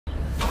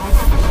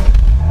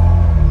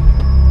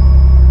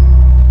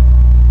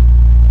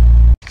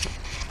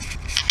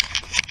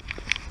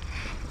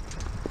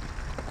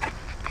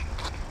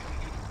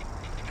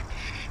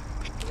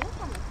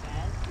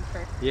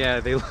Yeah,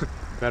 they look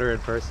better in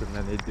person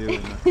than they do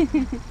in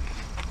the...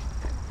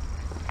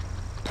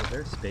 Is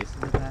there space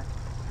in the back?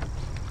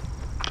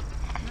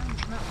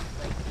 No.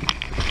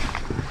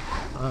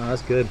 Oh,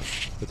 that's good.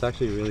 It's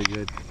actually really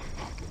good.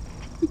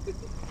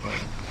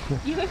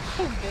 You look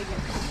so big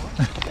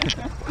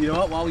and You know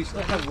what? While we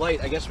still have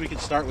light, I guess we could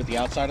start with the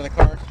outside of the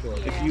car. Yeah.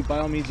 If you, by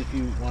all means, if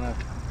you want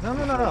to. No.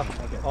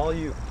 Okay. All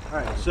you. All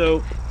right.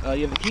 So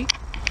you have the key.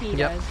 He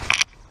Yep. does.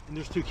 And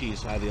there's 2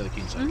 keys. I have the other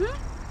key inside.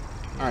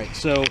 Mm-hmm. All right.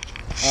 So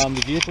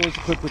the vehicle is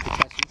equipped with the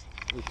Kessie.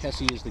 The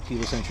Kessie is the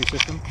keyless entry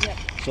system. Yep.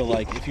 So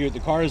like if the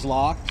car is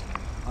locked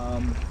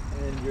and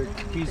your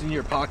keys in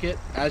your pocket,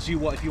 if you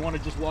want to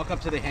just walk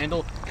up to the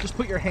handle, just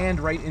put your hand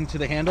right into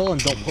the handle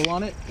and don't pull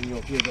on it, and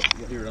you'll hear it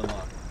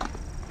unlock.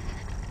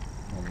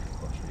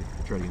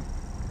 Try it again.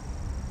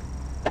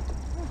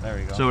 There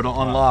we go. So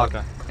it'll unlock.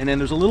 Okay. And then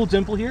there's a little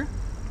dimple here.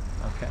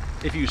 Okay.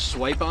 If you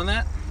swipe on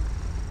that,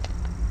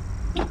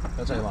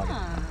 that's how you lock it.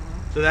 Oh.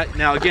 So that,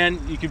 now again,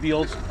 you could be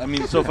old. I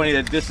mean, it's so funny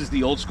that this is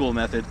the old school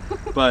method,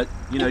 but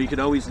you know, you could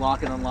always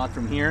lock and unlock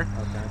from here.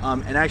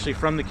 Okay. And actually,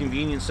 from the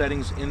convenience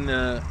settings in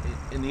the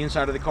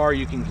inside of the car,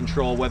 you can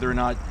control whether or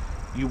not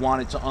you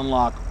want it to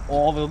unlock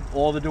all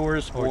the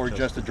doors or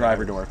just the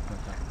driver door.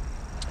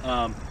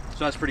 Okay.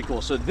 So that's pretty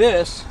cool. So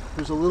there's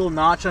a little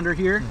notch under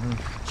here,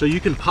 so you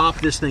can pop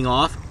this thing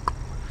off,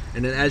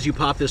 and then as you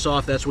pop this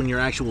off, that's when your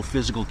actual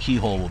physical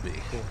keyhole will be.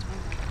 Cool.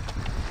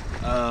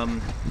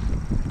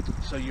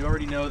 So you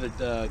already know that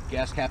the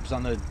gas cap is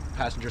on the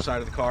passenger side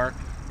of the car.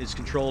 It's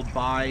controlled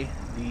by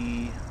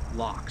the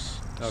locks.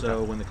 Okay.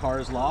 So when the car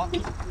is locked,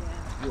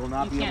 you will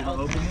not be able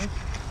to open this.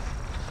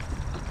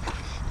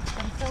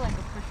 I'm still like a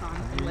push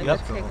on. Like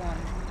Yep. the big one.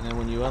 And then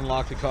when you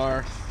unlock the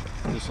car,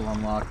 this will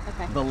unlock.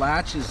 Okay. The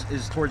latch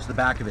is towards the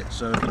back of it.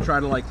 So if you try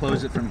to like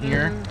close it from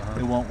here,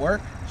 it won't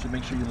work. So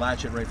make sure you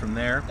latch it right from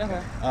there.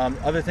 Okay.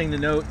 Other thing to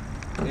note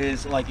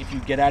is like if you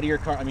get out of your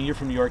car, I mean, you're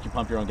from New York, you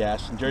pump your own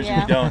gas. In Jersey,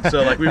 Yeah. we don't.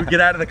 So like we would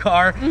get out of the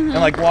car and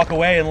like walk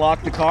away and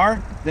lock the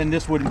car, then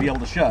this wouldn't be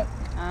able to shut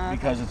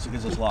because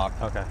it's locked.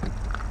 Okay.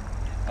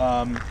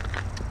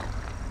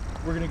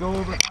 We're gonna go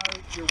over how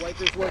your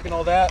wipers work and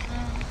all that.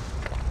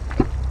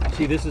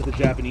 See, this is the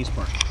Japanese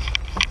part.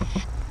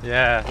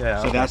 Yeah.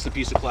 So Okay. that's the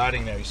piece of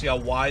cladding there. You see how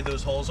wide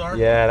those holes are?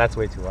 Yeah, that's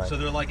way too wide. So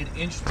they're like an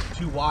inch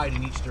too wide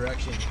in each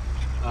direction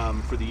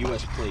for the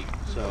U.S. plate.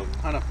 So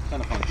kind of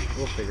funky.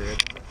 We'll figure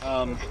it.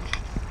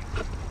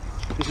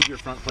 This is your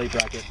front plate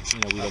bracket. You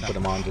know, we don't put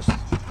them on. Just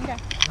Okay.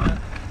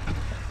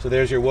 so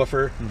there's your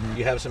woofer.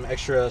 You have some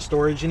extra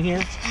storage in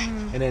here,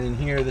 and then in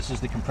here, this is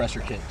the compressor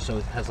kit. So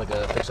it has like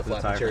a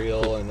fix-a-flat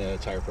material and a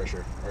tire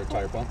pressure or a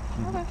tire pump.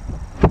 Okay.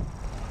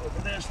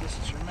 Open this. This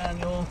is your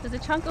manual. Does the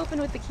trunk open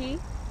with the key?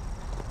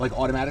 Like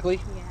automatically?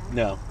 Yeah.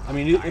 No. I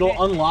mean,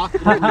 it'll unlock.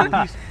 There's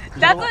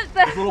That's what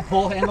the little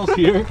pull handles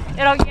here.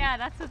 yeah,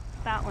 that's what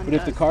that one But does.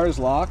 if the car is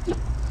locked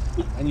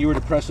and you were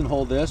to press and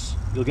hold this,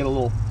 you'll get a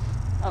little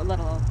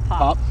little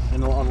pop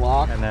and it'll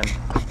unlock. And then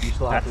You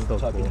still have that's to still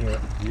tuck in cool.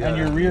 here. Yeah, And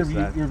your rear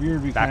that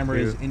view back camera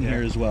is view, in yeah.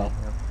 here as well.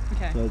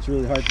 Okay. So it's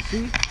really hard to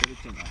see, but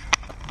it's in there.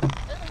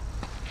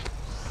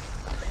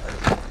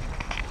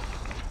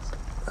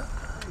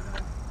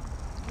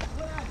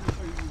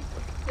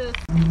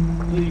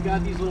 So you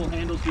got these little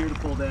handles here to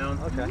pull down.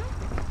 Okay.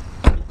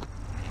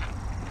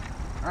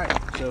 All right.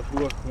 So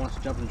who wants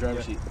to jump in the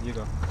driver's seat? You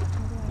go.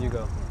 You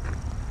go.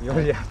 You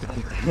already have to.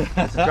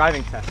 It's a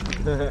driving test.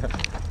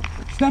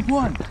 Step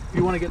one. If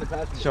you want to get in the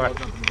passenger, Sure. I'll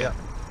jump in the back.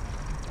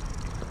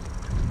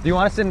 Do you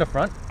want to sit in the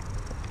front?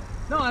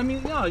 No, I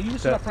mean, no. You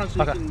just sit Okay. up front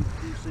so Okay. you can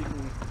see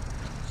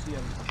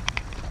everything.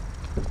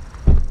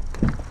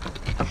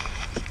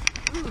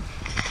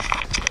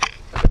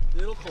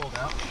 Little cold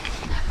out.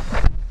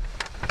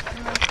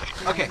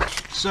 Okay,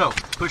 so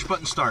push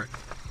button start.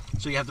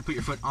 So you have to put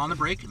your foot on the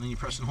brake and then you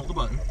press and hold the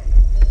button.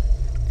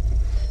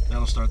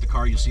 That'll start the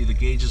car. You'll see the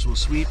gauges will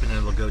sweep and then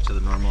it'll go to the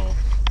normal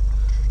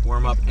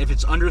warm up. If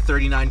it's under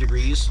 39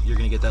 degrees, you're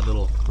gonna get that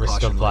little Risk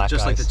caution of light, black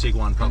just like the ice.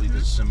 Tiguan probably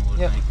does a similar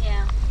thing.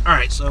 Yeah. All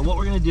right, so what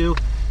we're gonna do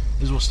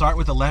is we'll start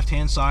with the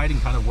left-hand side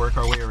and kind of work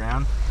our way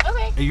around.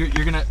 Okay. You're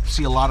gonna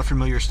see a lot of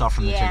familiar stuff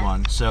from the Yeah.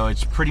 Tiguan, so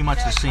it's pretty much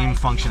the same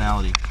Very exciting.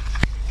 functionality.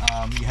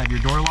 You have your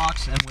door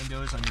locks and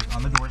windows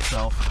on the door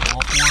itself.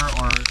 All four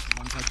are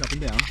one touch up and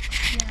down.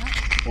 Yeah.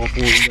 All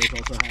four windows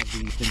also have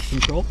the pinch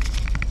control.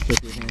 So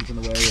if your hand's in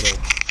the way, it'll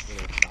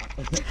stop.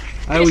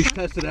 I always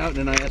test it out, and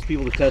then I ask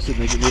people to test it,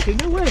 and they say,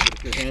 no way. But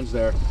if your hand's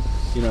there,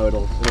 you know,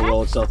 it'll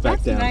roll itself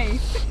back down.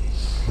 Nice.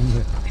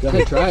 Go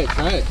ahead, try it.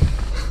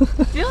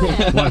 Do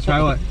it. Want to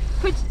try what?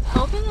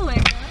 Open the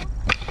window.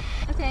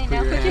 Okay,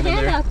 now put your in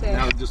hand out there.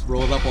 Now just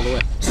roll it up all the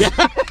way.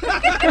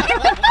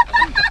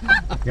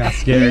 Got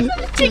scared.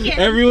 Chicken.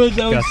 Everyone's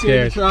always Got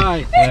scared to scared. try.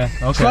 Yeah.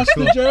 Okay. Trust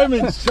Cool. the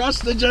Germans.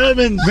 Trust the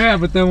Germans. Yeah,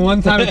 but then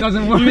one time it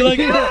doesn't work. You're like,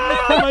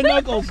 ah, my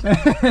knuckles.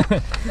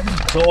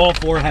 So all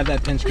four have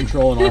that pinch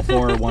control, and all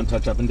four are one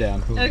touch up and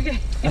down. Okay.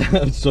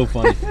 It's so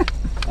funny.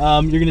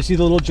 You're gonna see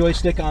the little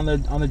joystick on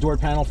the door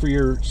panel for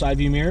your side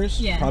view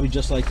mirrors. Yeah. Probably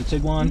just like the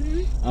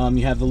Tiguan.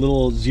 You have the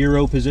little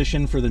 0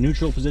 position for the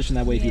neutral position.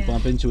 That way, if you Yeah.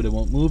 bump into it, it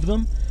won't move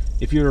them.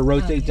 If you were to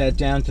rotate that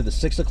down to the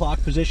 6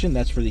 o'clock position,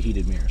 that's for the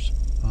heated mirrors.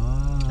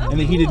 Oh. And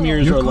the heated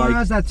mirrors Your are car like...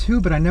 has that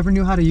too, but I never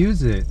knew how to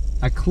use it.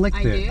 I clicked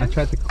it. do? I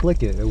tried to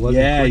click it. It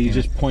wasn't Yeah, clicking. you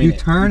just point you it.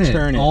 turn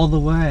it all the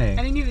way.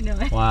 I didn't even know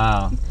it.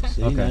 Wow.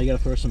 See, Okay. now you got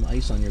to throw some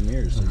ice on your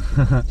mirrors and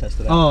test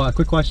it out. Oh, a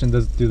quick question.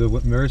 Do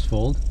the mirrors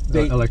fold?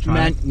 They,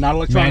 Electronic? not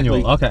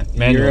electronically. Manual. Okay. In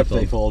Manual Europe,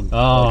 fold. they fold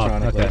Oh,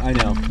 electronically. okay. I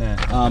know.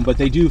 Yeah. But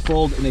they do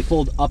fold, and they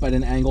fold up at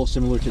an angle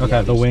similar to the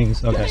Okay, the Audis.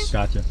 wings. Okay, Yes.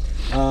 gotcha.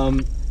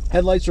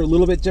 Headlights are a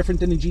little bit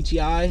different than the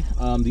GTI.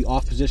 The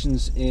off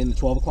position's in the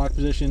 12 o'clock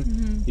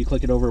position. You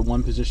click it over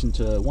one position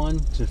to one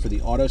for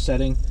the auto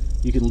setting.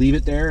 You can leave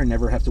it there and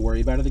never have to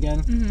worry about it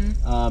again.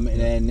 And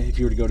then if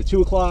you were to go to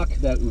 2 o'clock,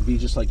 that would be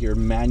just like your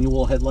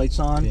manual headlights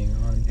on.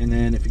 And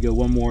then if you go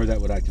one more, that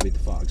would activate the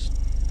fogs.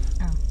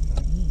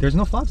 There's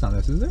no fogs on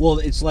this, is there? Well,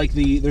 it's like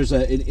there's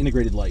an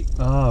integrated light.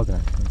 Oh, okay.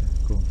 Okay,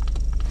 cool.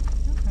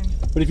 Okay.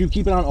 But if you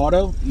keep it on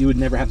auto, you would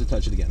never have to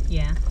touch it again.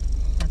 Yeah.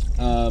 That's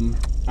good.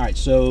 All right,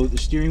 so the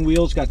steering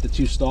wheel's got the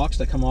 2 stalks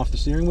that come off the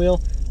steering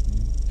wheel.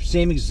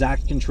 Same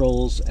exact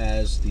controls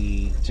as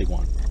the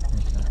Tiguan.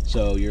 Okay.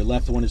 So your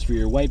left one is for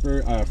your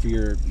wiper, for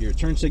your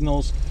turn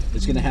signals.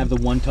 It's going to have the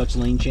one-touch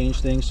lane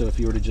change thing. So if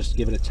you were to just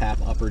give it a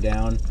tap up or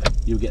down,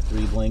 you would get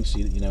 3 blinks,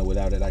 you know,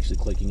 without it actually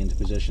clicking into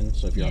position.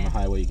 So if you're on the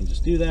highway, you can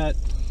just do that.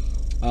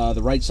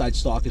 The right side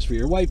stalk is for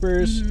your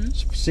wipers.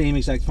 Same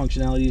exact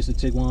functionality as the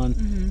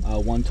Tiguan.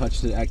 One touch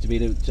to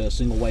activate it to a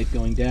single wipe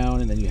going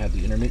down, and then you have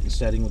the intermittent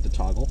setting with the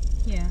toggle.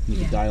 Yeah. You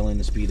can dial in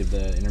the speed of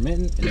the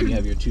intermittent, and then you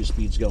have your 2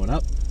 speeds going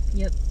up.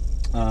 Yep.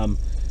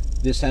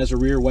 This has a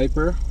rear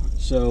wiper,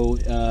 so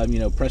you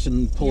know, press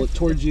and pull it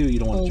towards you. You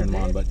don't want to turn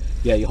them on, but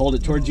yeah, you hold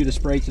it towards you to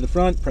spray to the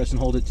front. Press and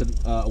hold it to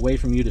away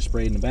from you to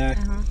spray in the back.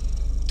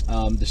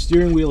 The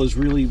steering wheel is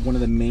really one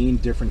of the main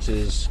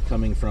differences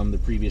coming from the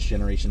previous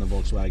generation of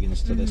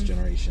Volkswagens to this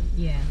generation.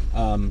 Yeah.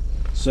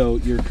 So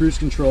your cruise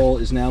control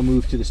is now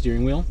moved to the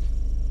steering wheel.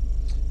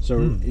 So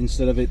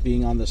instead of it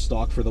being on the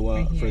stalk for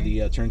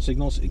the turn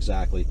signals,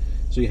 exactly.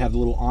 So you have the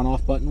little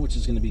on-off button, which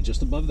is going to be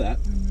just above that.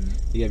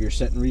 You have your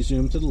set and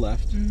resume to the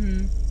left.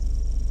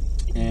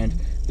 And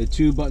the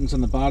 2 buttons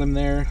on the bottom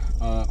there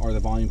are the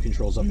volume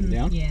controls up and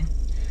down. Yeah.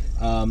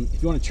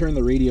 If you want to turn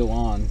the radio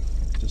on,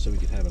 just so we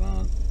could have it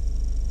on.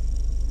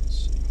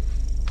 Let's see.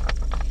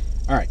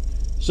 All right.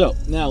 So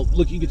now,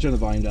 look, you can turn the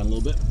volume down a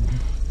little bit.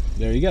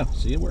 There you go.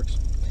 See, it works.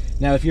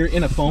 Now, if you're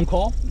in a phone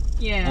call,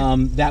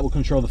 that will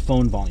control the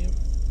phone volume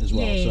as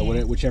well. So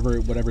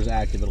whatever's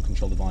active, it'll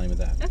control the volume of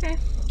that. Okay.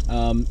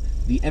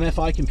 The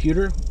MFI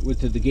computer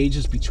with the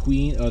gauges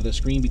between the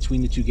screen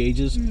between the 2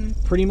 gauges,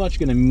 pretty much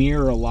going to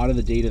mirror a lot of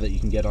the data that you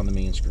can get on the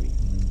main screen.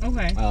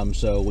 Okay.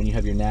 So when you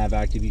have your nav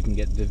active, you can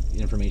get the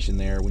information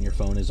there. When your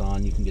phone is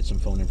on, you can get some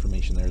phone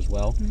information there as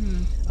well.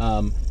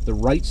 The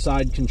right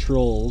side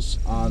controls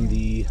on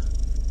the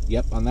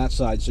on that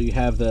side. So you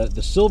have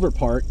the silver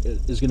part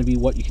is going to be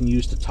what you can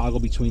use to toggle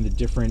between the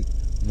different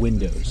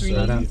windows.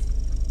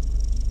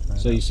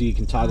 So you see you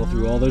can toggle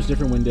through all those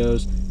different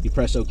windows. You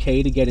press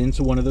OK to get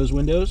into one of those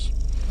windows,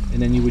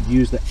 and then you would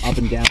use the up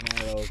and down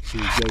arrow to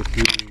go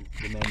through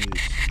the menus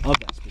of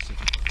that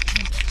specific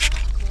window.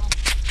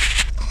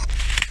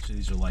 So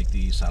these are like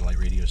the satellite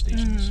radio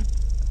stations.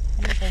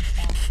 How do you say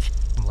that?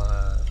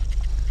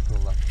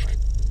 Left, right.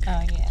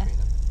 Oh, yeah.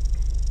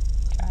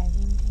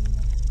 Driving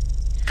data.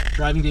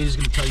 Driving data is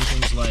going to tell you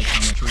things like how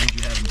much range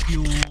you have in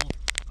fuel,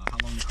 how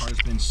long the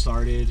car's been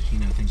started, you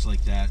know, things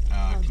like that.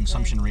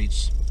 Consumption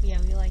rates. Yeah,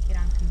 we like it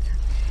on consumption.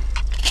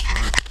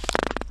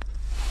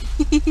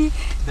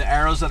 The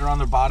arrows that are on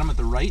the bottom at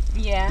the right,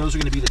 those are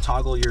going to be to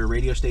toggle your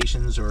radio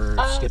stations or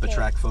skip a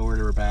track forward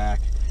or back.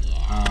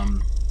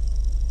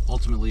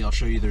 Ultimately, I'll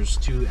show you there's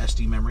 2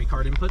 SD memory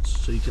card inputs,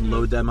 so you can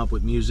load them up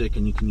with music,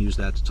 and you can use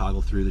that to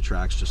toggle through the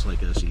tracks just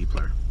like a CD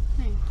player.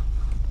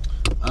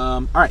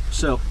 All right,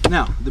 so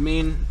now the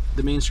main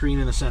screen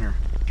in the center.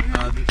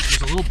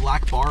 There's a little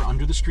black bar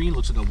under the screen.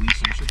 Looks like a Wii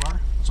sensor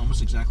bar. It's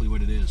almost exactly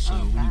what it is. So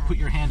when you put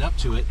your hand up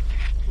to it,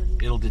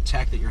 it'll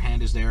detect that your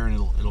hand is there, and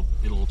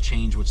it'll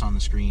change what's on the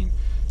screen.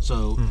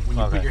 So when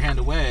you put your hand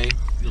away,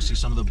 you'll see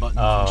some of the button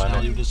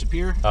functionality will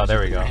disappear. Oh, there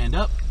we go. Put your hand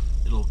up,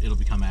 it'll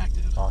become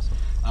active. Awesome.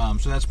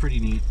 So that's pretty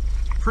neat.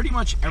 Pretty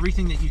much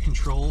everything that you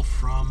control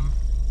from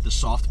the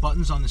soft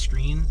buttons on the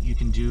screen, you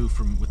can do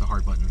with the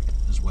hard button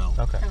as well.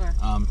 Okay.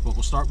 But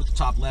we'll start with the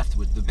top left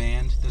with the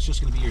band. That's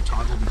just going to be your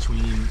toggle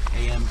between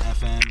AM,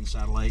 FM, and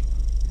satellite.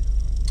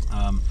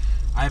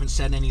 I haven't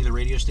set any of the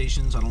radio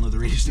stations. I don't know the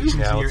radio stations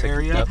in your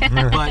area.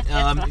 But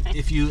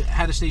if you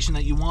had a station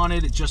that you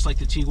wanted, just like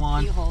the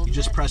Tiguan, you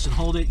just press and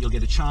hold it. You'll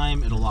get a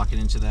chime. It'll lock it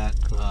into that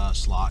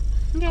slot.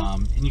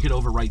 And you could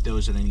overwrite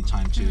those at any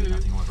time too.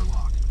 Nothing will ever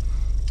lock.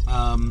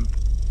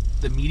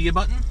 The media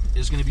button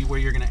is going to be where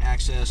you're going to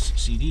access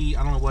CD.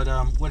 I don't know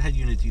what head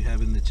unit do you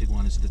have in the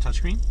Tiguan? Is it the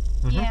touchscreen?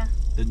 Yeah.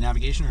 The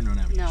navigation or no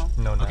navigation?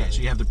 No. Okay,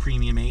 so you have the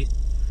Premium 8.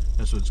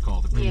 That's what it's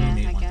called, the Premium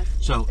 8 one.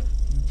 So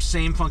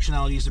same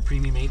functionality as the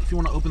Premium 8. If you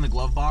want to open the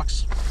glove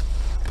box,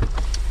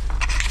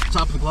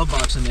 top of the glove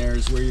box in there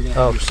is where you're going to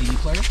have your CD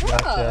player.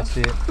 Gotcha, I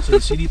see it. So the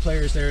CD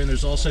player is there, and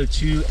there's also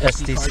 2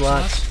 SD card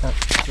slots.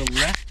 The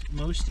left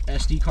most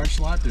SD card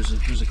slot, there's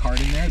a card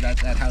in there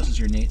that houses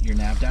your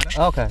nav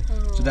data. Okay.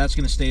 So that's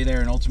going to stay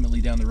there, and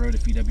ultimately down the road,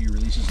 if VW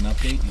releases an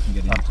update, you can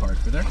get a new card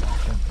for there.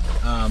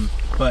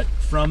 But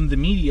from the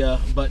media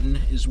button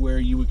is where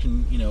you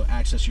can,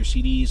 access your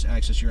CDs,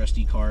 access your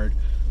SD card,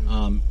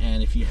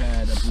 and if you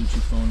had a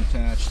Bluetooth phone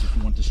attached, if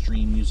you want to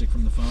stream music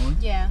from the phone,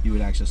 you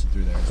would access it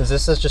through there. Is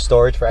this just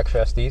storage for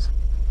extra SDs?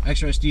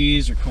 Extra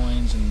SDs or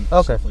coins and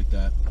stuff like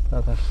that.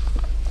 Okay.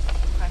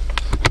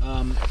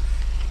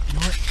 You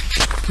know what?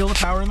 Kill the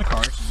power in the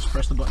car, so just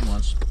press the button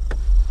once.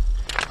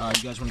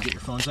 You guys want to get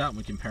your phones out and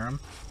we can pair them?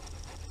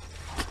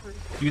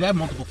 You could have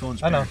multiple phones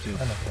paired too.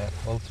 I know, yeah.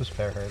 We'll just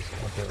pair hers.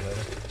 I'll do it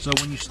later. So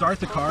when you start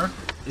the car,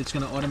 it's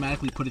going to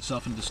automatically put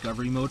itself in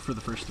discovery mode for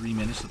the first 3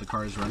 minutes that the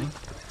car is running.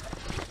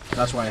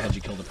 That's why I had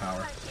you kill the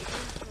power.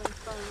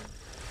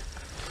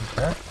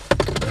 Okay.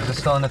 Is this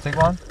still in the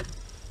Tiguan?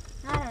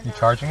 I don't know. You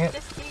charging it?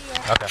 Just see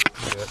Okay.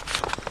 Do it.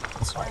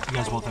 You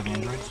guys both have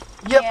Androids?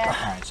 Yep.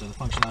 Alright, so the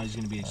functionality is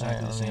going to be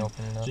exactly the same.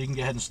 So you can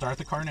go ahead and start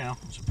the car now.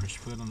 So push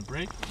your foot on the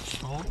brake,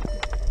 just hold.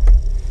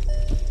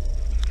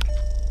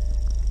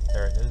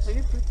 There it is.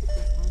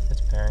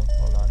 It's pairing.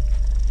 Hold on.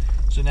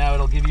 So now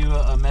it'll give you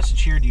a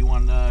message here. Do you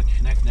want to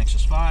connect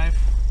Nexus 5?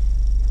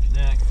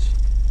 Connect.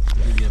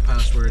 It'll give you a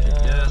password. Hit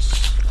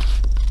yes.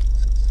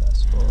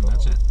 Successful. And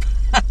that's it.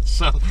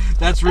 So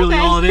that's really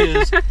all it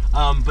is.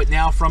 But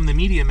now from the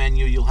media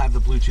menu, you'll have the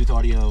Bluetooth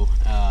audio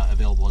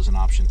available as an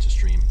option to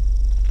stream.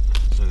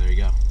 So there you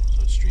go.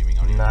 So it's streaming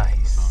audio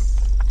from the phone.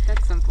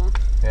 That's simple.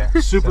 Yeah.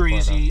 Super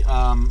easy.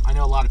 I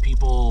know a lot of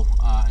people,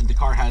 and the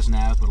car has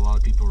nav, but a lot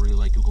of people really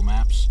like Google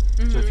Maps.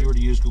 So if you were to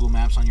use Google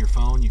Maps on your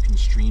phone, you can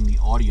stream the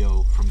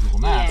audio from Google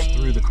Maps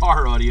through the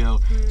car audio.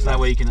 So that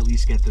way you can at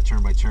least get the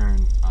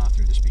turn-by-turn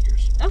through the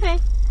speakers. Okay.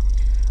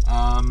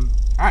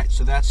 Alright,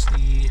 so that's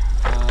the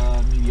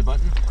media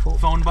button. Cool.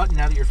 Phone button,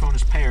 now that your phone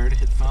is paired,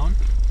 hit phone.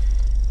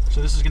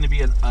 So this is going to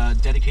be a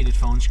dedicated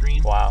phone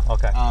screen. Wow,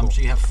 okay. Cool.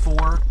 So you have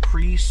 4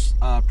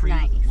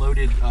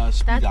 pre-loaded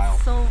speed dial.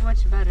 That's so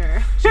much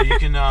better. So you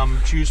can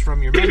choose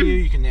from your menu,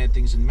 you can add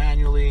things in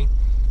manually,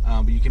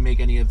 but you can make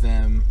any of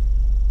them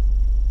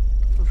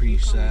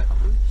preset.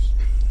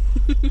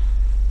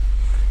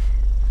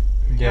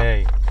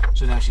 Yay.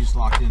 So now she's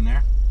locked in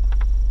there.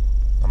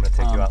 I'm going to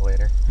take you out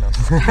later. No.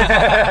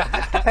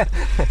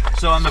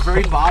 So on the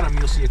very bottom,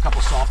 you'll see a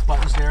couple soft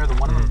buttons there. The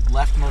one on the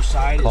leftmost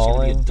side is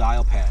going to be a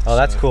dial pad. Oh,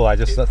 that's cool. I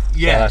just saw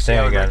that thing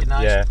again.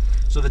 Recognize. Yeah.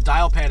 So the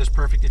dial pad is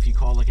perfect if you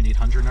call like an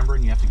 800 number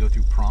and you have to go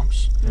through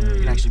prompts. You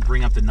can actually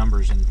bring up the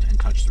numbers and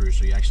touch through,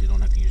 so you actually don't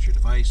have to use your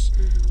device.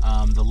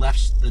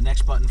 The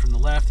next button from the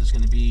left is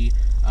going to be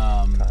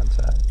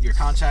your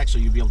contacts, so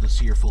you'll be able to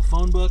see your full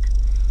phone book.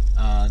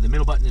 The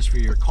middle button is for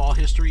your call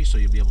history, so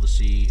you'll be able to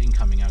see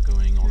incoming,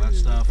 outgoing, all that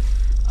stuff.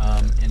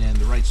 And then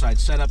the right side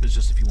setup is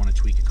just if you want to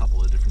tweak a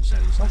couple of different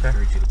settings. I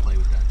encourage you to play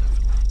with that,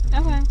 definitely.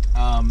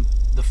 Okay.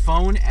 The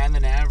phone and the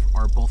nav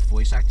are both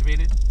voice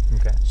activated.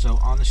 Okay. So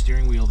on the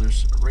steering wheel,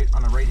 there's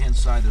on the right hand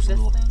side, there's a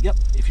little thing? Yep.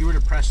 If you were to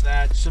press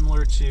that,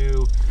 similar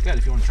to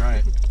if you want to try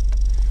it.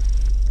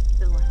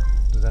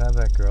 Does that have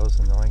that gross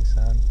annoying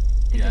sound?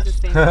 Yes. It's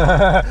the same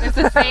one. It's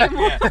the same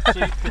one. Yeah.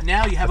 So but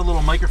now you have a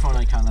little microphone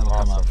icon that'll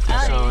come up.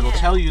 Oh, So it'll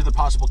tell you the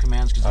possible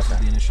commands because this is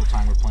the initial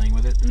time we're playing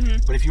with it.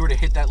 But if you were to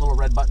hit that little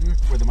red button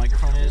where the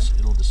microphone is,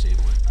 it'll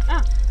disable it.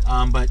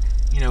 But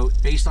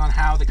based on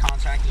how the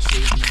contact is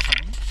saved in the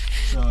phone,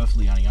 so if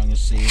Leon Young is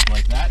saved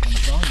like that on the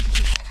phone, you can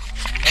just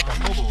call it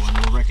on mobile and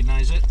it'll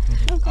recognize it.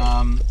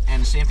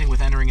 And the same thing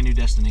with entering a new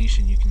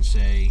destination. You can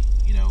say,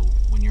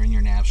 when you're in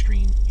your nav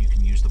screen, you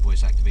can use the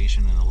voice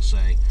activation and it'll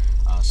say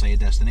a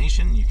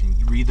destination. You can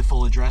read the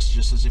full address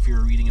just as if you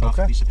were reading it off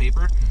a piece of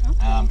paper.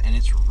 And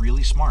it's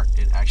really smart.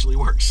 It actually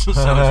works. So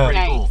it's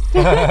pretty cool.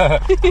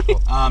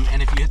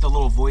 And if you hit the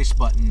little voice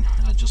button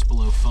just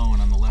below phone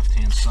on the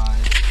left-hand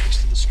side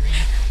next to the screen,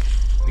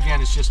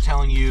 again, it's just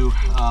telling you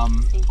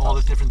all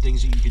the different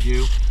things that you could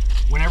do.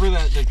 Whenever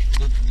the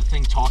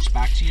thing talks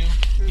back to you,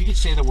 you could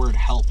say the word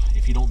help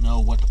if you don't know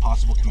what the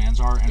possible commands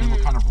are, and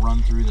it'll kind of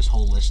run through this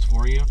whole list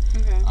for you.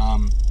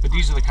 But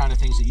these are the kind of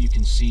things that you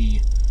can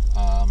see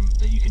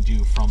that you can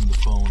do from the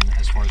phone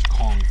as far as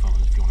calling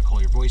phones. If you want to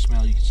call your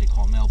voicemail, you can say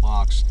call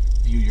mailbox,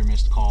 view your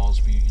missed calls,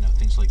 view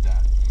things like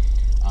that.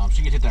 So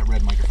you can hit that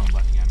red microphone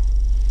button again.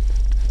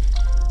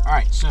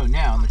 Alright, so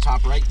now on the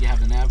top right you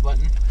have the nav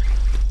button.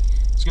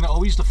 It's going to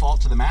always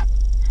default to the map.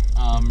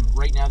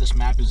 Right now this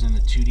map is in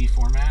the 2D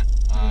format.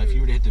 If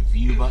you were to hit the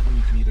view button,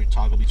 you can either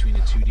toggle between a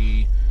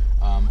 2D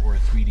or a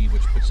 3D,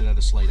 which puts it at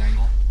a slight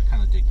angle. I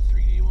kind of dig the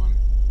 3D one.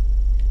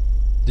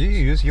 Do you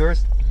use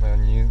yours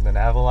when you use the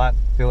nav a lot?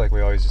 I feel like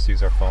we always just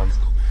use our phones.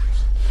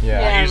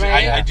 Yeah,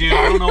 I do.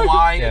 I don't know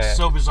why. It's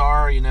so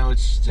bizarre.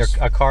 It's just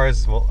a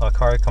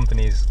car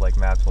company's like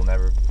maps will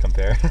never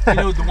compare.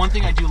 The one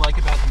thing I do like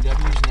about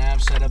VW's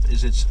nav setup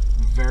is it's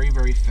very,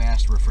 very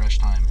fast refresh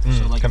time.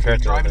 So like if you're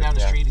driving down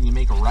the street and you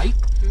make a right,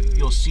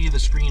 you'll see the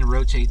screen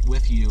rotate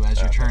with you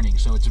as you're turning.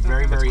 So it's a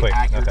very, very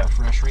accurate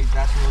refresh rate.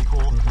 That's really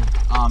cool.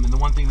 And the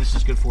one thing this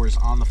is good for is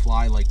on the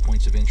fly, like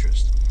points of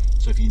interest.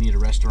 So if you need a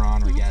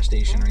restaurant or a gas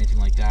station or anything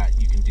like that,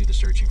 you can do the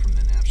searching from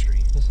the nav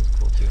screen. This is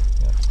cool too.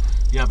 Yeah.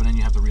 Yeah, but then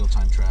you have the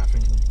real-time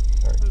traffic.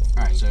 Very cool.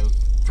 All right, so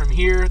from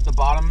here, the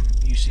bottom,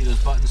 you see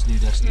those buttons: new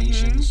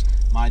destinations,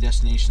 my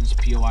destinations,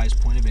 POI is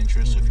point of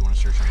interest. So if you want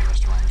to search on a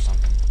restaurant or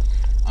something.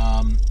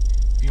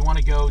 If you want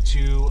to go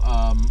to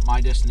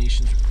my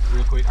destinations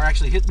real quick, or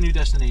actually hit new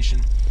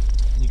destination,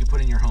 and you can put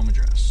in your home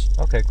address.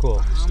 Okay, cool.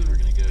 Obviously, we're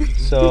gonna go. You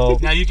can, So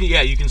now you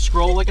can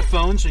scroll like a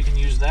phone, so you can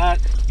use that.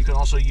 You can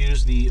also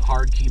use the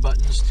hard key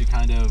buttons to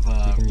kind of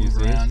move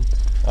around.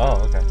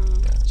 Oh, okay.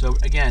 Yeah. So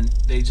again,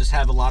 they just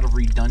have a lot of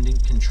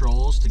redundant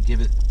controls to give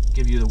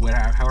you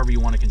the however you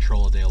want to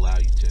control it. They allow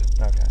you to.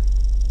 Okay.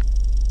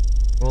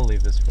 We'll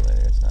leave this for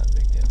later. It's not a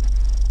big deal.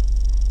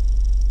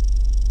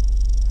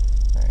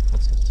 All right,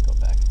 let's just go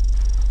back.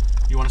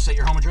 You want to set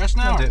your home address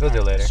now? We'll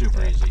do later.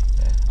 Super easy.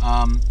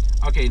 Yeah.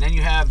 Okay, then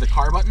you have the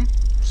car button.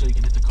 So you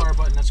can hit the car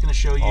button. That's going to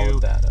show All you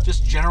the data.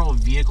 just general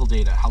vehicle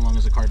data. How long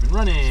has the car been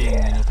running?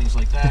 Yeah. You know, things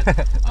like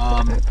that.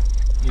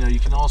 You know, you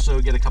can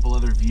also get a couple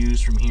other views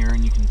from here,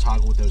 and you can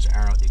toggle with those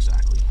arrows.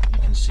 Exactly. You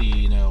can see,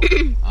 you know,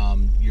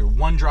 your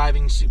one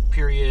driving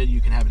period.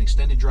 You can have an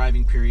extended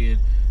driving period.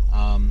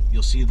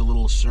 You'll see the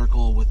little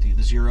circle with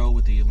the 0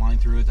 with the line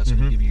through it. That's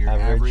going to give you your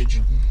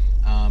average.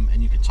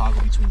 And you can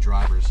toggle between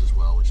drivers as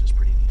well, which is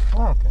pretty neat.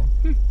 Oh,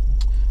 okay.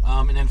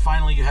 And then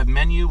finally, you have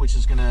menu, which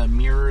is going to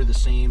mirror the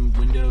same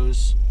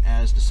windows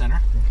as the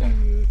center. Okay.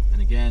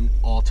 And again,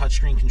 all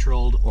touchscreen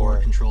controlled or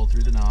controlled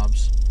through the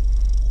knobs.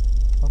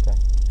 Okay.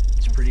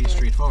 It's pretty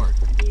straightforward.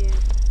 Yeah.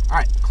 All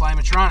right,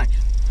 climatronic,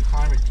 the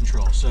climate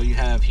control. So you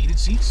have heated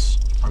seats.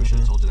 Probably should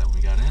have told you that when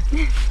we got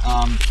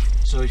in.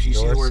 So if you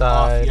see Your the word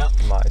side, off,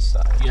 yep, my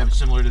side. you have it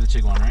similar to the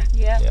Tiguan, right?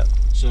 Yep. Yep.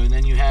 So and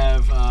then you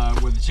have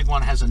where the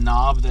Tiguan has a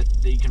knob that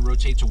you can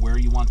rotate to where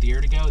you want the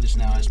air to go. This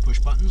now has push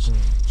buttons,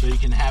 so you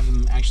can have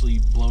them actually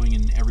blowing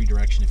in every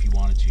direction if you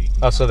wanted to. You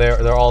can Oh, so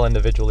they're all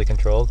individually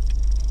controlled?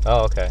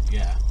 Oh, okay.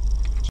 Yeah.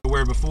 So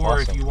where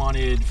before, if you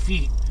wanted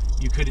feet,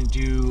 you couldn't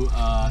do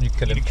You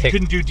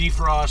couldn't do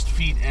defrost,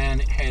 feet,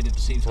 and head at the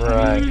same time.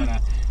 Right. You kind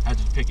of had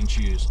to pick and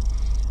choose.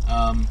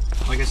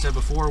 Like I said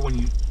before,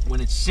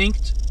 when it's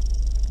synced,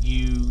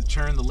 you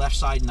turn the left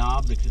side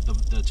knob,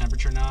 the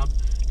temperature knob.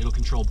 It'll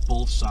control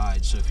both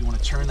sides. So if you want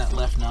to turn that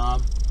left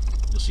knob,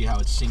 you'll see how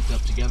it's synced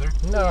up together.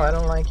 No, I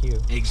don't like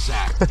you.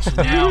 Exactly.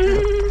 So now,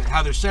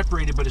 how they're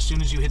separated, but as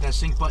soon as you hit that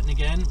sync button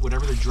again,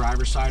 whatever the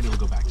driver's side, it'll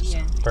go back to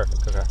 70.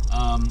 Perfect. Okay.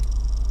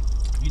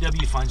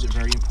 VW finds it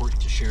very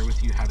important to share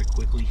with you how to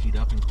quickly heat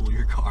up and cool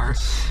your car,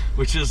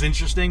 which is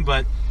interesting.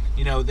 But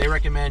you know, they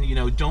recommend, you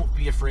know, don't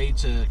be afraid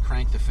to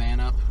crank the fan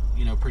up,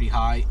 you know, pretty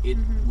high. It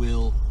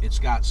will. It's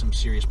got some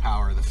serious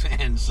power, the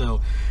fan.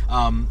 So,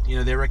 you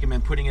know, they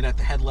recommend putting it at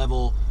the head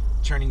level,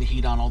 turning the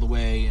heat on all the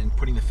way, and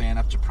putting the fan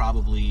up to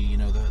probably, you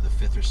know, the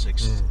 5th or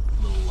 6th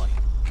little light.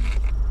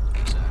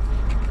 Exactly.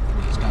 I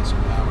mean, it's got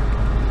some power.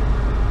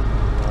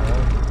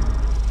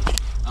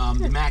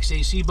 The max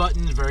AC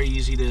button is very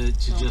easy to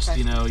just,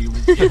 you know, you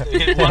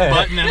hit one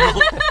button and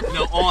it'll, you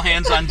know, all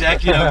hands on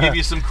deck, you know, give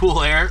you some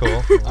cool air.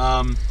 Cool.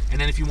 And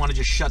then if you want to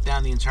just shut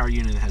down the entire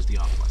unit, it has the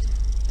off button.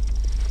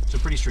 So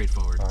pretty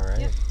straightforward. All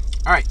right. Yep.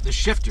 All right, the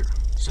shifter.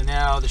 So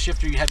now the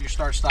shifter, you have your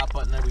start stop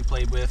button that we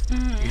played with.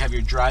 You have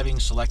your driving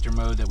selector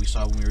mode that we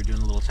saw when we were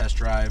doing a little test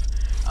drive.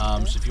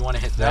 So if you want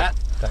to hit that,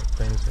 that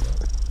brings it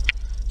up.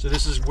 so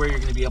this is where you're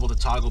going to be able to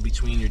toggle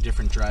between your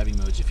different driving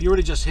modes. If you were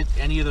to just hit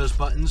any of those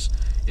buttons,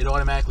 it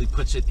automatically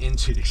puts it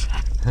into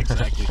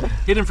exactly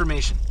hit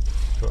information.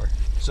 Sure.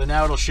 So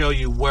now it'll show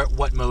you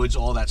what modes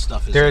all that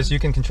stuff is. You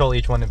can control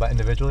each one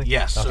individually?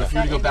 Yes. So if you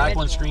were to go back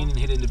one screen and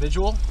hit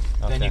individual,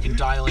 then you can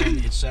dial in,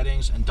 hit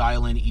settings, and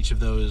dial in each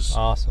of those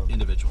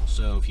individuals.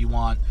 So if you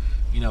want,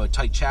 you know, a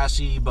tight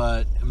chassis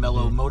but a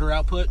mellow motor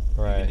output,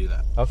 you can do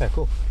that. Okay,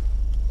 cool.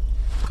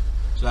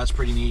 So that's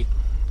pretty neat.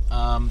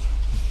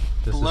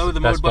 This Below is the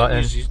best mode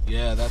button, button.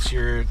 yeah, that's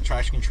your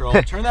traction control.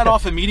 Turn that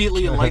off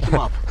immediately and light them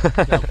up.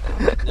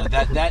 No,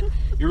 that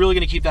you're really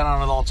going to keep that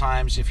on at all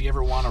times. If you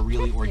ever want a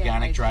really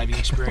organic driving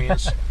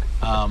experience,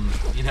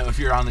 you know, if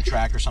you're on the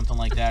track or something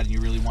like that, and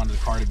you really wanted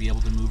the car to be able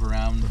to move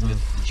around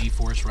with the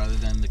G-force rather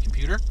than the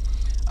computer,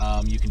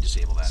 you can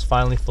disable that. It's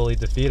finally fully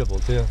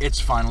defeatable too. It's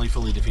finally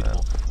fully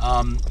defeatable.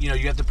 You know,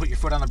 you have to put your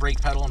foot on the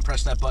brake pedal and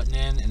press that button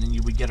in, and then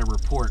you would get a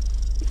report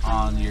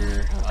on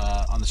your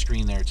on the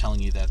screen there telling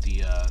you that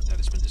that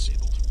it's been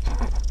disabled.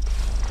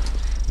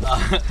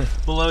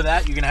 Below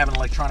that, you're going to have an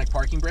electronic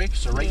parking brake.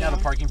 So right now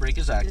the parking brake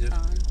is active.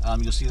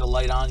 You'll see the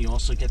light on. You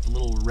also get the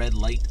little red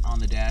light on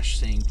the dash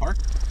saying park.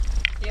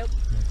 Yep.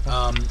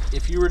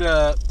 If you were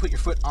to put your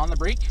foot on the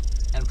brake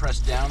and press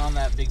down on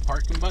that big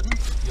parking button,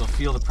 you'll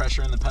feel the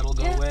pressure in the pedal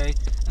go away,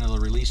 and it'll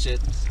release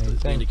it.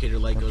 The indicator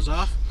light goes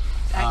off,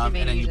 and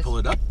then you pull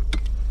it up.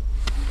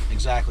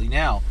 Exactly.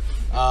 Now,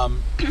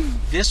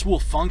 this will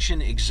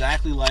function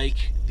exactly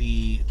like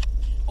the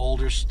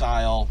older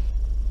style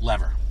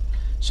lever.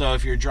 So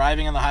if you're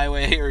driving on the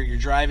highway or you're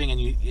driving and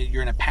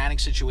you're in a panic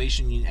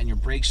situation and your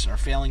brakes are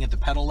failing at the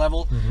pedal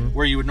level,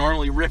 where you would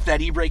normally rip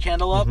that e-brake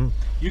handle up,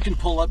 you can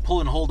pull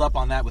and hold up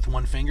on that with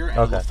one finger, and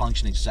it'll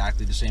function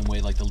exactly the same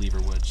way like the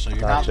lever would. So you're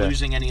not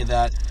losing any of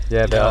that.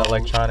 Yeah, the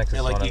electronics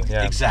is one of them.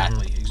 Yeah.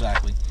 Exactly.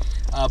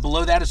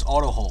 Below that is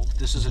auto hold.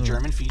 This is a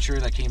German feature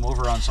that came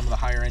over on some of the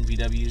higher end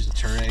VWs. The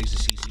Touaregs, the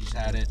CCs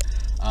had it.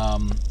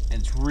 And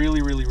it's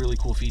really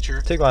cool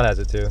feature. Tiguan has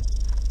it too.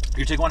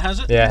 Your Tiguan has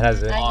it? Yeah, it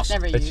has it.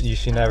 Awesome.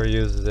 She never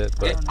uses it,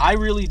 but I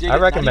really dig it. I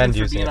recommend not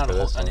even using for it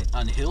for this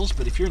on hills,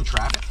 but if you're in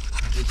traffic,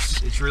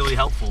 it's really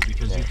helpful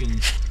because you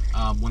can,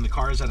 when the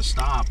car is at a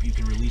stop, you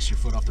can release your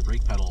foot off the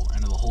brake pedal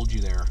and it'll hold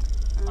you there,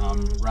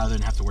 rather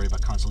than have to worry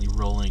about constantly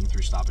rolling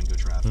through stop and go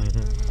traffic.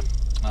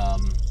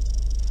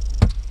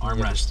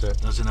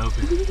 Armrest doesn't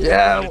open.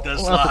 Yeah, it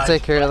does we'll have slide. to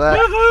take care of that.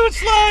 Woohoo, it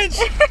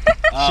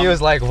slides! She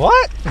was like,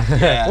 "What?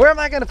 Yeah. Where am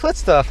I gonna put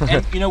stuff?"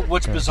 And you know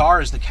what's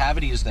bizarre is the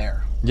cavity is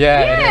there.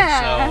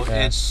 Yeah. So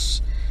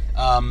it's.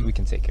 We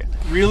can take care of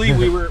that. Really,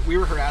 we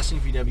were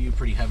harassing VW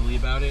pretty heavily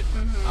about it,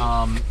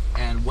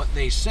 and what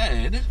they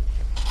said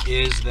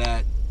is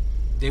that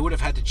they would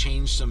have had to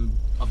change some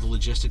of the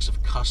logistics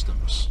of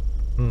customs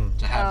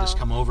to have this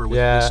come over with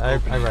this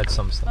opening. I read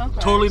some stuff.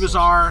 Okay. Totally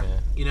bizarre. Yeah.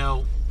 You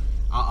know,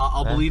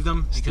 I'll believe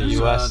them because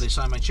US. they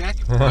signed my check.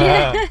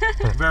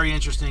 Very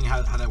interesting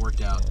how that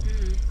worked out.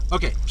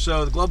 Okay,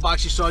 so the glove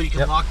box you saw, you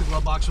can lock the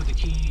glove box with the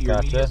key.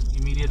 Your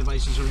media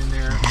devices are in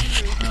there.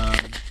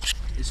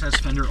 This has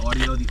Fender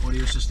audio. The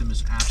audio system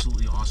is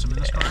absolutely awesome in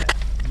this car.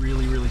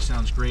 Really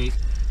sounds great.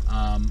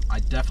 I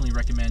definitely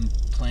recommend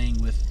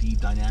playing with the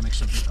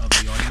dynamics of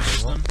the audio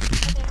system.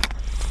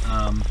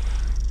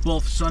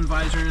 Both sun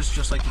visors,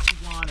 just like the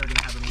Tiguan, are going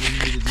to have an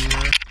illuminated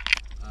mirror.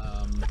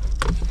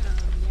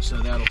 So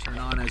that'll turn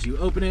on as you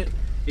open it.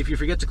 If you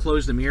forget to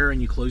close the mirror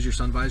and you close your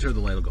sun visor, the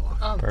light will go off.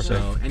 Oh, Perfect.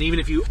 So, and even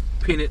if you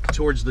pin it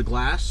towards the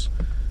glass,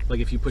 like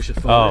if you push it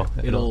forward,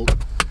 it'll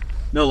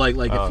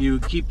if you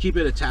keep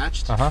it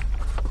attached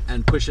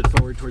and push it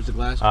forward towards the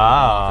glass.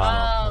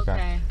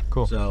 Okay.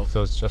 Cool. So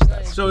it's just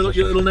that. So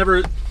you'll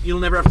never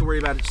have to worry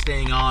about it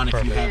staying on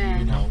if you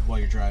have while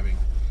you're driving.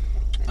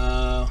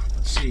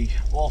 Let's see.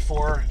 All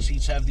four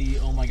seats have the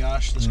oh my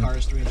gosh, this car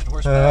is 300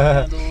 horsepower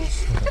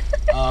handles.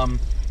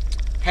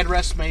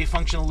 Headrests may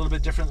function a little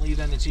bit differently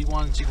than the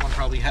Tiguan. The Tiguan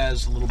probably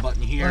has a little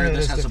button here.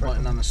 This has a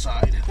button on the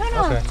side. No,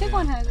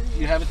 Tiguan has it.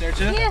 You have it there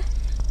too? Yeah.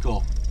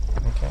 Cool.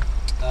 Okay.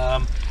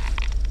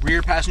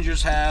 Rear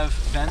passengers have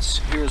vents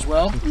here as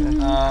well.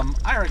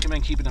 I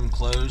recommend keeping them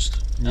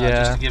closed,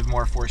 just to give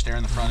more forced air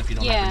in the front if you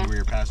don't have any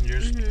rear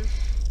passengers.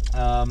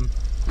 The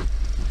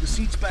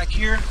seats back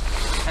here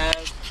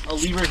have a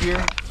lever here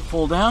to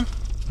pull down.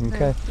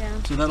 Okay.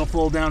 So that'll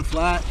fold down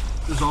flat.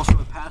 There's also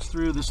a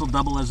pass-through. This will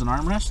double as an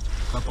armrest,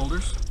 cup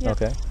holders.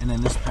 Okay. And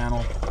then this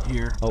panel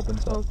here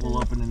Opens up. will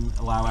open and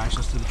allow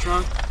access to the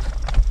trunk.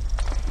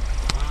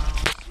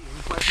 Let's see,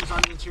 any questions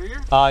on the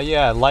interior?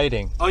 Yeah,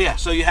 lighting. Oh yeah,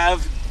 so you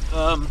have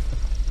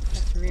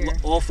That's rear.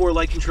 all four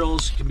light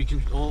controls can be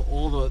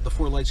all the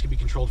four lights can be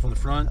controlled from the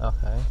front.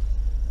 Okay.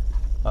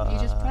 You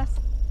just pressed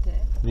it.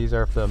 These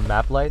are the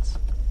map lights.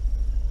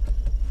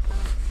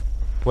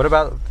 What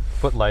about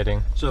foot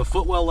lighting? So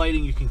footwell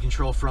lighting you can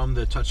control from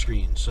the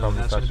touchscreen. So From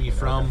the that's going to be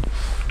touchscreen,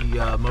 from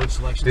the mode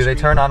selection. Do they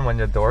screen. turn on when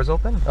the doors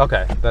open?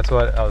 Okay, that's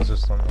what I was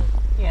just wondering.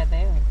 Yeah,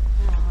 they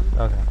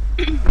are.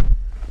 Okay.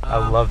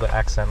 I love the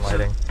accent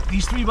lighting. So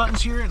these three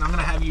buttons here, and I'm going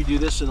to have you do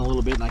this in a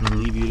little bit, and I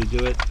can leave you to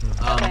do it.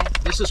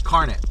 This is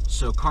CarNet.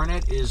 So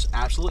CarNet is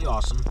absolutely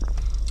awesome.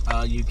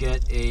 You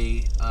get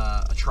a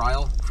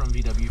trial from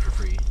VW for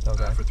free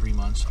for 3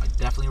 months. I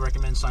definitely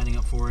recommend signing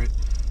up for it.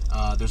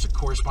 There's a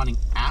corresponding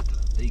app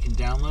that you can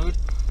download.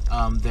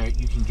 There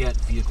you can get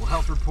vehicle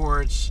health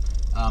reports.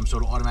 So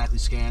it'll automatically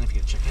scan if you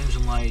get check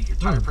engine light, your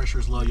tire pressure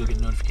is low, you'll get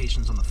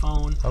notifications on the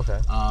phone. Okay.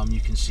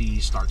 You can see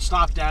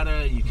start-stop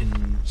data, you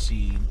can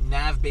see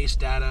nav-based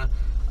data.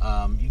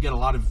 You get a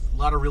lot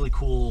of really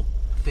cool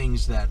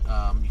things that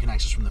you can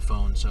access from the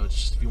phone. So it's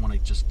just, if you want to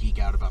just geek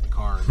out about the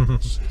car,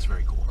 it's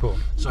very cool. Cool.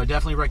 So I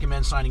definitely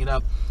recommend signing it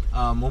up.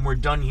 When we're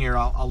done here,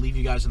 I'll leave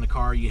you guys in the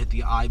car. You hit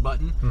the I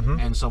button,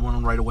 and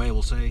someone right away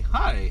will say,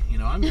 "Hi,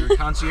 I'm your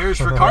concierge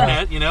for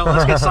CarNet.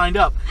 Let's get signed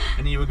up."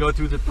 And you would go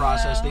through the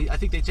process. I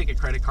think they take a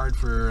credit card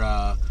for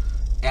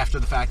after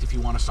the fact if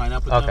you want to sign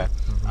up with them.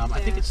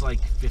 I think it's like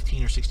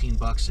 $15 or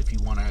 $16 if you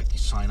want to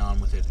sign on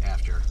with it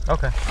after.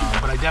 Okay.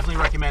 But I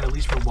definitely recommend, at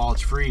least for while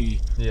it's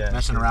free,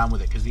 messing around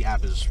with it because the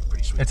app is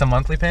pretty sweet. It's a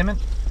monthly payment?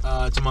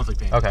 It's a monthly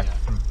payment. Okay.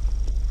 Yeah.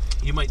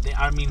 You might.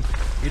 I mean,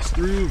 it's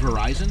through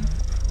Verizon,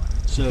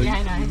 so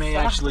you may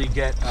actually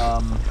get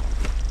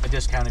a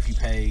discount if you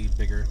pay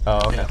bigger.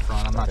 Oh, okay. Pay up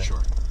front. I'm not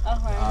sure.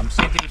 Okay.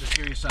 Same thing with the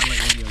Sirius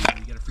Satellite Radio.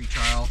 You get a free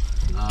trial.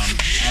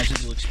 As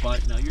it will expire.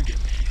 No, you're good.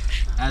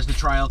 As the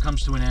trial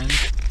comes to an end,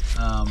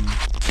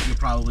 you'll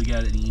probably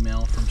get an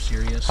email from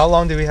Sirius. How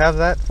long do we have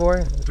that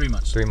for? 3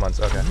 months. 3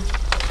 months, okay.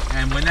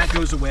 And when that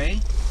goes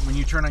away, when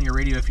you turn on your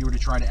radio, if you were to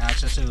try to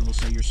access it, it'll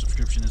say your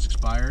subscription is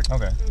expired.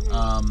 Okay.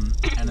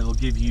 And it'll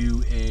give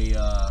you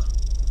a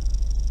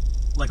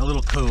like a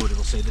little code.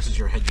 It'll say this is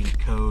your head unit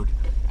code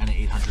and an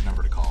 800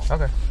 number to call.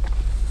 Okay.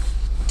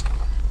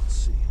 Let's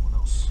see what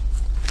else.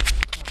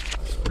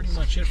 That's pretty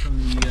much it from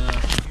the.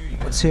 Here.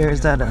 What's here?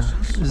 Is that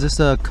is this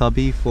a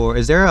cubby for?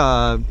 Is there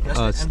a?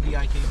 That's the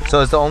MDI cable.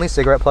 So is the only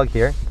cigarette plug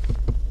here?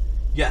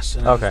 Yes,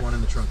 and Okay. there's one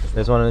in the trunk as well.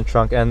 There's one in the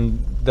trunk,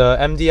 and the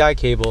MDI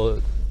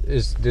cable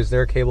is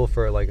there a cable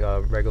for like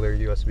a regular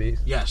USB?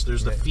 Yes,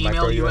 there's the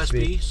Micro female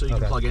USB, so you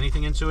can Okay. plug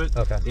anything into it.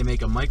 Okay. They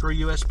make a micro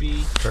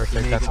USB. Perfect,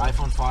 They make that's an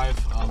iPhone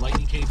 5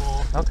 Lightning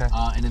cable. Okay.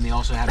 And then they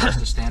also have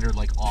just a standard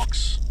like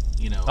aux,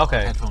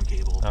 Okay. headphone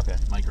cable. Okay.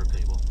 Micro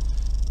cable.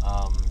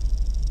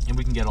 And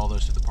we can get all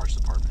those to the parts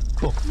department.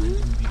 Cool.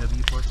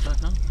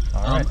 VWparts.com.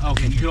 All right.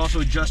 Okay, you can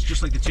also adjust,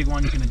 just like the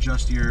Tiguan, you can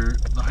adjust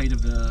the height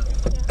of the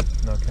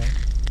Okay.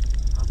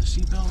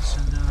 seat belts,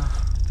 and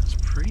that's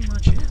pretty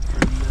much it for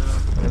the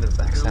Look at the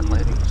back early set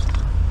lighting. vehicles. You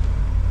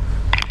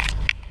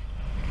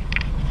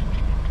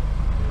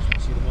guys want to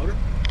see the motor?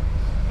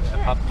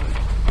 Yeah, pop.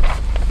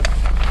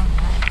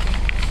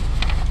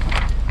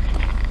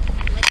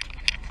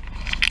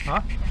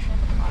 Huh?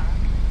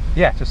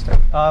 Yeah, just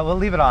we'll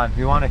leave it on.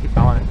 You want to?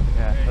 I want it.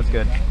 Yeah, that's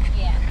good.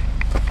 Yeah.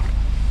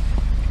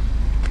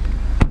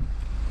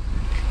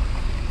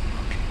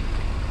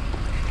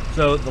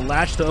 So the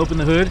latch to open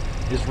the hood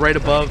is right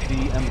above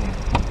the emblem.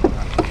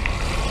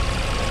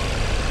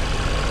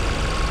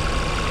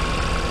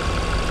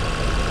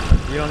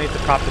 You don't need to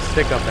prop the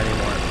stick up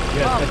anymore.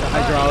 Yeah, it's got the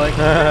hydraulic.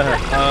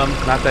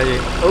 Not that you.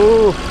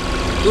 Ooh,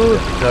 ooh,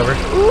 cover.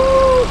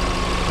 Ooh.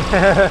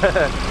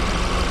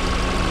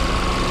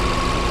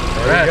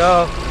 There we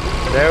go.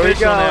 There we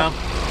Official go.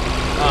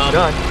 now.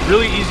 Done.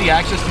 Really easy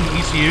access to the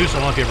ECU, so I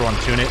don't know if you ever want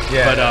to tune it.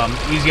 Yeah, But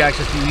yeah. easy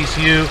access to the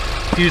ECU,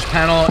 fuse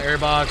panel,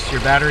 airbox,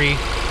 your battery,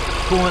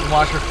 coolant and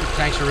washer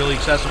tanks are really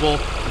accessible.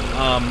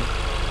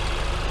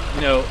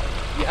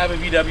 You have a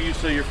VW,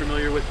 so you're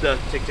familiar with the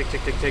tick, tick,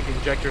 tick, tick, tick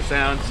injector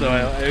sound. So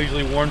I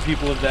usually warn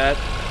people of that.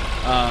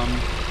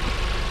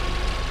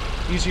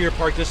 These are your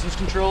park distance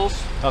controls.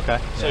 Okay.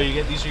 So you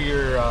get these are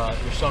your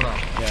sonar.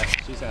 Yeah,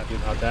 she's happy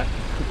about that.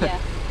 Yeah.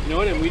 You know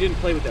what? And we didn't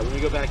play with that. When we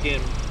go back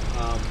in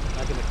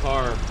the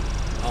car,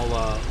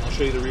 I'll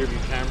show you the rear view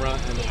camera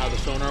and how the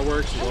sonar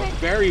works. It's Okay.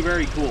 very,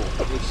 very cool.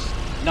 It's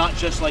not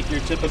just like your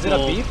typical. Is it a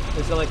beep?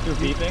 Is it like through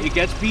beeping? It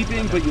gets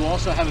beeping, but you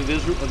also have a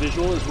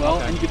visual as well,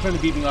 Okay. and you can turn the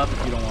beeping off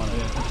if you don't want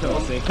it. So we'll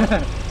see.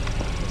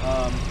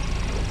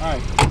 All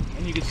right,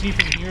 and you can see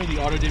from here the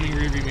auto dimming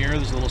rear view mirror.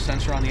 There's a little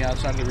sensor on the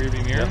outside of the rear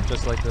view mirror. Yep,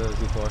 just like the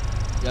Z4.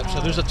 Yep.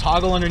 So there's a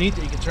toggle underneath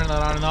that you can turn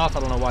that on and off. I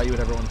don't know why you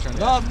would ever want to turn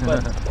it off,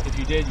 but if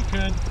you did, you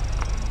could.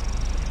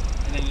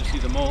 And then you'll see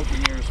the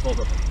mirrors fold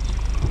up.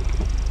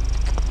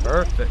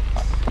 Perfect.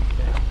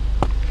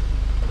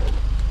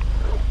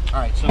 All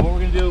right, so what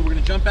we're gonna do, we're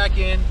gonna jump back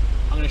in.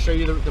 I'm gonna show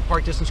you the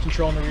park distance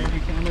control in the rear view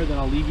camera, then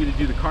I'll leave you to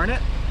do the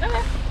carnet. Okay.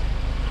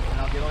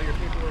 And I'll get all your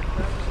paperwork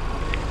first.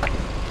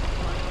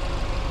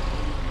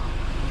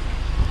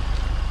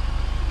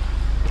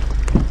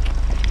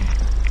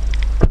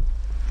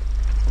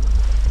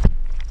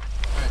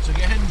 All right, so go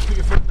ahead and put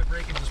your foot on the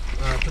brake and just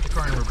put the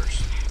car in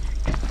reverse.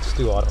 Just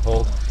do auto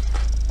hold.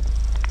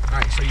 All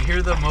right, so you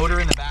hear the motor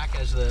in the back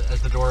as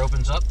the door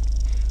opens up.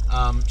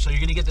 So you're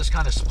gonna get this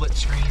kind of split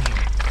screen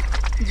here.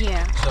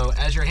 Yeah. So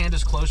as your hand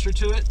is closer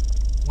to it,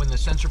 when the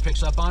sensor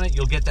picks up on it,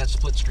 you'll get that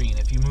split screen.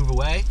 If you move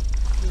away,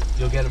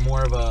 you'll get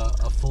more of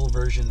a full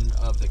version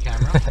of the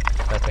camera. Okay.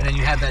 And then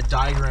you have that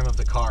diagram of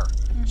the car.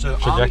 So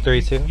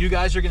Trajectory too? You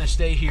guys are gonna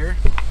stay here.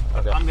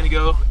 Okay. I'm gonna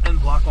go and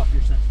block off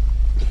your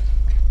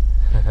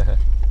sensor.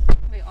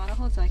 Wait, auto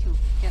hold so I can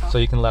get off. So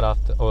you can let off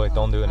the. Oh wait,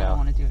 don't do it I don't now.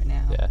 want to do it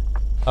now. Yeah.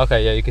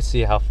 Okay. Yeah, you can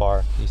see how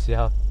far. You see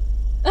how.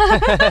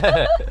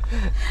 Oh,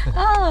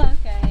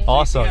 okay.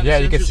 Awesome. See how the Yeah,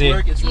 you can sensors see.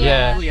 work? It's really,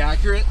 Yeah. really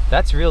accurate.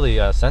 That's really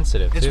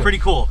sensitive. It's too. pretty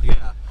cool.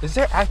 Yeah. Is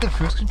there active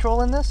cruise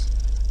control in this?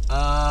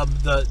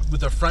 With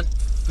the front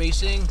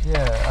facing.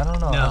 Yeah, I don't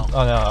know. No.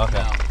 Oh no.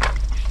 Okay. No.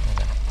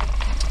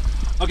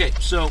 Okay,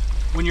 so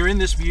when you're in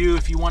this view,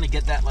 if you want to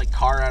get that like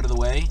car out of the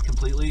way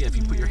completely, if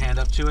you put your hand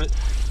up to it,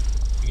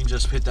 you can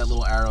just hit that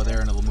little arrow there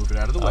and it'll move it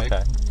out of the way.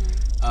 Okay.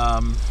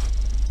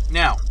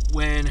 Now,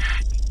 when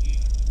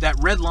that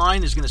red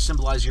line is going to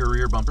symbolize your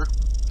rear bumper.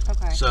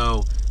 Okay.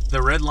 So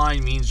the red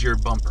line means your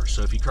bumper.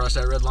 So if you cross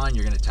that red line,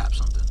 you're going to tap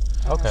something.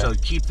 Okay. So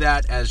keep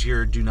that as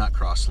your do not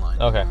cross line.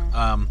 Okay.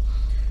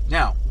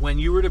 Now,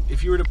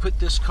 if you were to put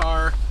this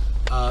car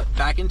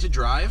back into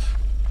drive,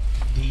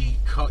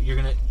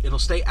 it'll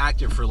stay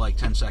active for like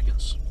 10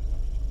 seconds.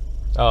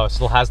 Oh, it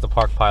still has the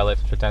park pilot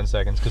for 10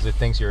 seconds because it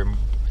thinks you're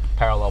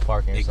parallel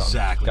parking or something.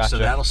 Exactly. Gotcha. So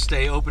that'll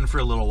stay open for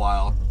a little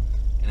while,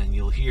 and then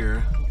you'll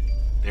hear.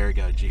 There you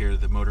go. Did you hear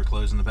the motor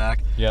close in the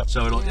back? Yep.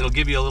 So it'll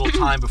give you a little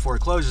time before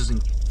it closes,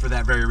 and for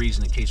that very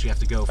reason, in case you have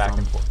to go Back from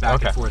and forth. back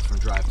Okay. and forth from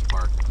drive to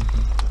park.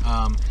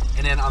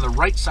 And then on the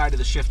right side of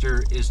the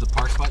shifter is the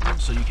park button,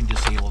 so you can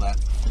disable that,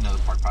 the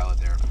park pilot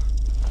there.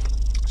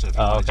 So if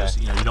you want to okay. just,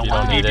 you don't You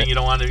want don't need beeping, it. you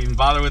don't want to even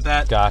bother with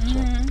that, Gotcha.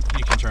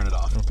 you can turn it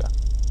off. Okay.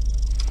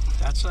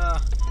 That's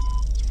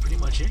pretty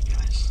much it,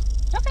 guys.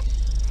 Okay.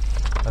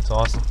 That's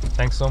awesome.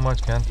 Thanks so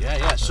much, Ken.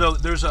 Yeah. So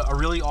there's a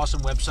really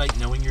awesome website,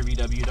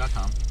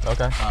 knowingyourvw.com.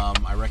 Okay.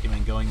 I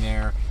recommend going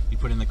there. You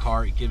put in the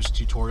car, it gives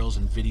tutorials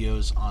and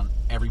videos on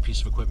every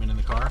piece of equipment in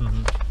the car.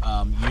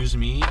 Use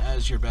me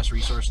as your best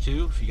resource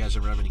too, if you guys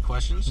ever have any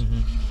questions.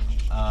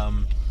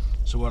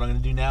 So what I'm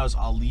going to do now is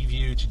I'll leave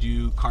you to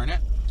do CarNet.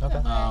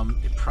 Okay.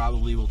 It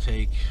probably will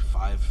take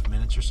 5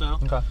 minutes or so.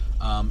 Okay.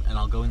 And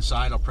I'll go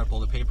inside, I'll prep all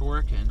the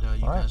paperwork, and you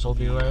All right, guys will we'll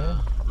be be right in.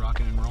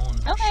 rocking and rolling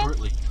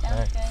shortly.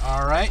 Sounds good.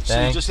 All right, so you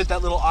Thanks. just hit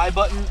that little I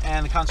button,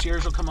 and the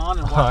concierge will come on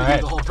and walk All you right.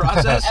 through the whole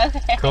process.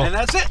 Okay. Cool. And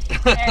that's it.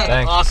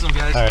 Thanks. Awesome,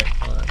 guys. All right.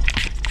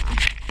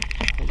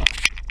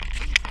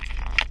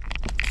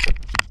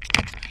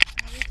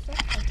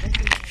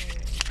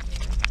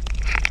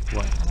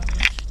 What?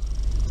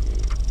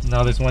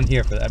 No, there's one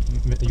here for that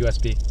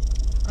USB.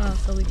 Oh,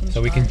 so we can.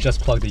 So we can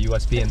just plug the USB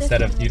But this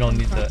instead of one you don't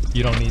need doesn't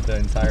the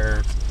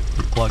entire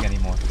plug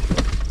anymore.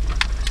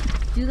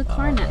 do the All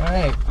CarNet.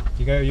 right.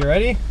 You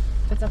ready?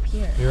 It's up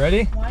here. You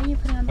ready? Why are you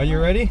putting it on the Are you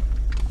wall? ready?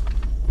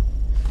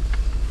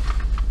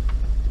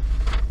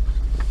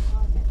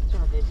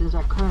 Services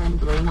are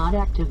currently not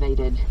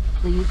activated.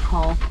 Please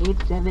call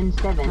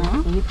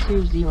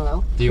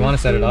 877-820. Do you want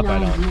to set it up? I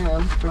don't.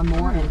 2390 for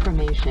more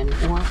information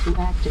or to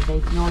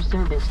activate your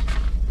service.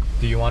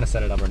 Do you want to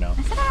set it up or no?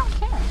 I said I don't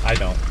care. I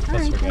don't. All Let's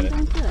right, forget then it.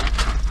 don't do it.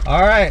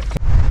 All right.